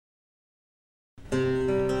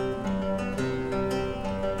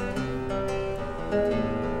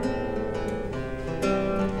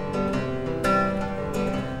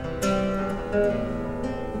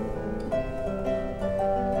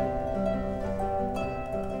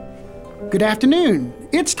Good afternoon.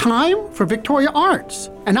 It's time for Victoria Arts,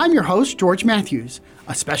 and I'm your host, George Matthews.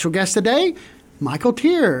 A special guest today, Michael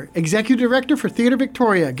Tier, Executive Director for Theatre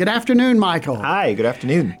Victoria. Good afternoon, Michael. Hi, good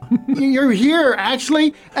afternoon. You're here,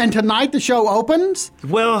 actually, and tonight the show opens?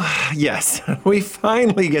 Well, yes, we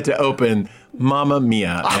finally get to open Mamma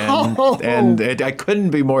Mia, and I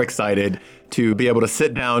couldn't be more excited to be able to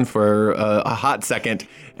sit down for a hot second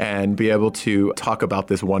and be able to talk about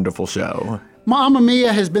this wonderful show. Mamma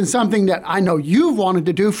Mia has been something that I know you've wanted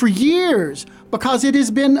to do for years because it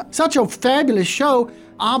has been such a fabulous show.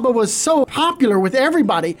 ABBA was so popular with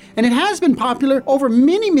everybody, and it has been popular over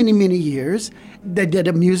many, many, many years. They did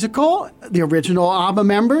a musical, the original ABBA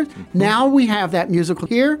members. Now we have that musical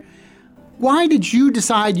here. Why did you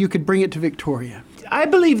decide you could bring it to Victoria? I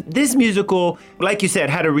believe this musical, like you said,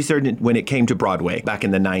 had a resurgence when it came to Broadway back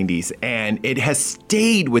in the 90s, and it has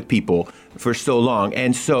stayed with people for so long.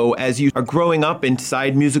 And so as you are growing up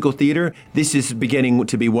inside musical theater, this is beginning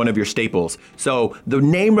to be one of your staples. So the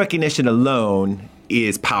name recognition alone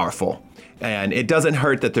is powerful. And it doesn't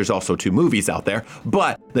hurt that there's also 2 movies out there,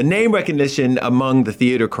 but the name recognition among the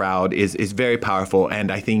theater crowd is very powerful.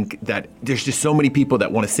 And I think that there's just so many people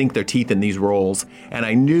that want to sink their teeth in these roles. And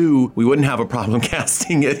I knew we wouldn't have a problem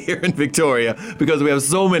casting it here in Victoria because we have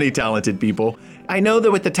so many talented people. I know that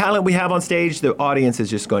with the talent we have on stage, the audience is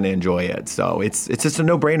just going to enjoy it. So it's just a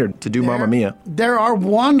no-brainer to do Mamma Mia. There are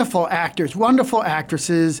wonderful actors, wonderful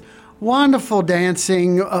actresses, wonderful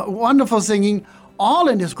dancing, wonderful singing, all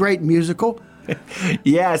in this great musical.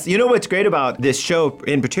 Yes. You know what's great about this show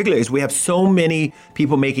in particular is we have so many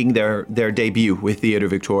people making their debut with Theatre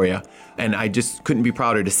Victoria. And I just couldn't be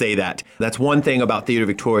prouder to say that. That's one thing about Theatre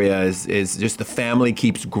Victoria is just the family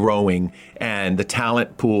keeps growing and the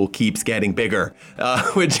talent pool keeps getting bigger,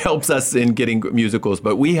 which helps us in getting musicals.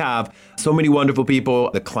 But we have so many wonderful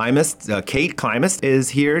people. The Klimist, Kate Klimist is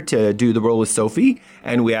here to do the role of Sophie.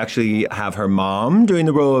 And we actually have her mom doing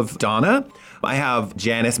the role of Donna. I have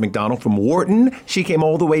Janice McDonald from Wharton. She came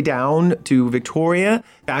all the way down to Victoria.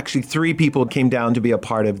 Actually, 3 people came down to be a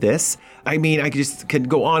part of this. I mean, I just could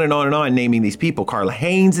go on and on and on naming these people. Carla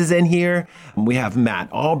Haynes is in here. We have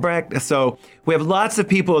Matt Albrecht. So we have lots of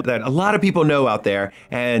people that a lot of people know out there,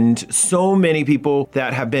 and so many people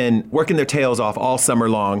that have been working their tails off all summer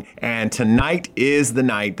long. And tonight is the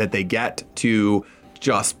night that they get to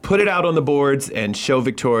just put it out on the boards and show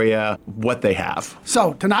Victoria what they have.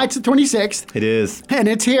 So tonight's the 26th. It is. And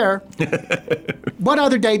it's here. What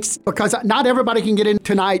other dates? Because not everybody can get in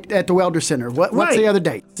tonight at the Welder Center. What's the other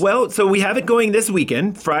dates? Well, so we have it going this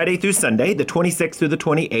weekend, Friday through Sunday, the 26th through the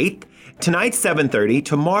 28th. Tonight's 7:30.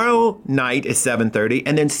 Tomorrow night is 7:30.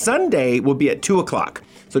 And then Sunday will be at 2 o'clock.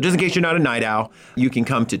 So just in case you're not a night owl, you can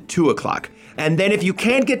come to 2 o'clock. And then if you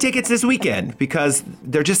can't get tickets this weekend, because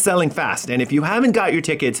they're just selling fast, and if you haven't got your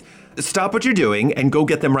tickets, stop what you're doing and go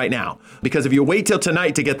get them right now. Because if you wait till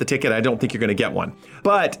tonight to get the ticket, I don't think you're going to get one.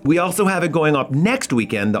 But we also have it going up next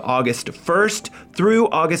weekend, the August 1st through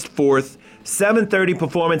August 4th. 7:30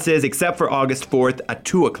 performances, except for August 4th, a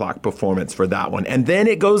 2 o'clock performance for that one. And then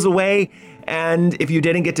it goes away, and if you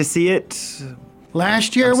didn't get to see it,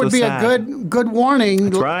 last year would be a good warning.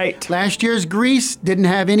 That's right. Last year's Grease didn't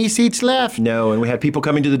have any seats left. No, and we had people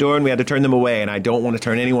coming to the door and we had to turn them away, and I don't want to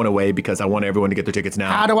turn anyone away because I want everyone to get their tickets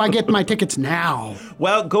now. How do I get my tickets now?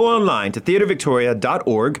 Well, go online to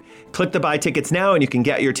theatervictoria.org, click the buy tickets now, and you can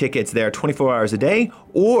get your tickets there 24 hours a day,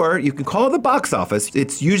 or you can call the box office.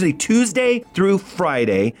 It's usually Tuesday through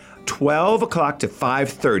Friday, 12 o'clock to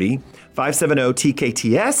 5:30,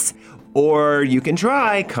 570-TKTS. Or you can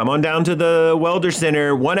come on down to the Welder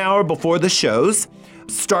Center 1 hour before the show's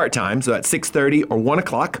start time, so at 6:30 or 1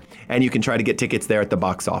 o'clock, and you can try to get tickets there at the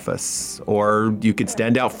box office. Or you could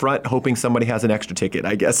stand out front hoping somebody has an extra ticket,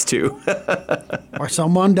 I guess, too. Or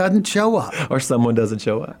someone doesn't show up. Or someone doesn't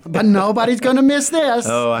show up. But nobody's going to miss this.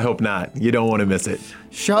 Oh, I hope not. You don't want to miss it.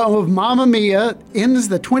 Show of Mamma Mia ends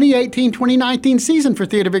the 2018-2019 season for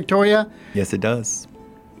Theatre Victoria. Yes, it does.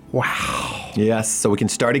 Wow. Yes, so we can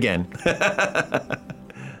start again.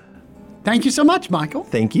 Thank you so much, Michael.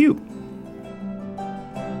 Thank you.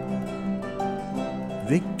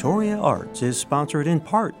 Victoria Arts is sponsored in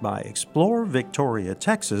part by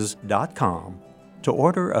ExploreVictoriaTexas.com. To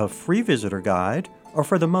order a free visitor guide or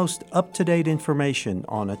for the most up-to-date information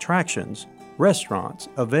on attractions, restaurants,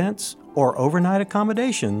 events, or overnight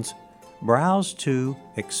accommodations, browse to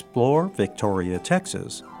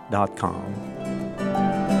ExploreVictoriaTexas.com.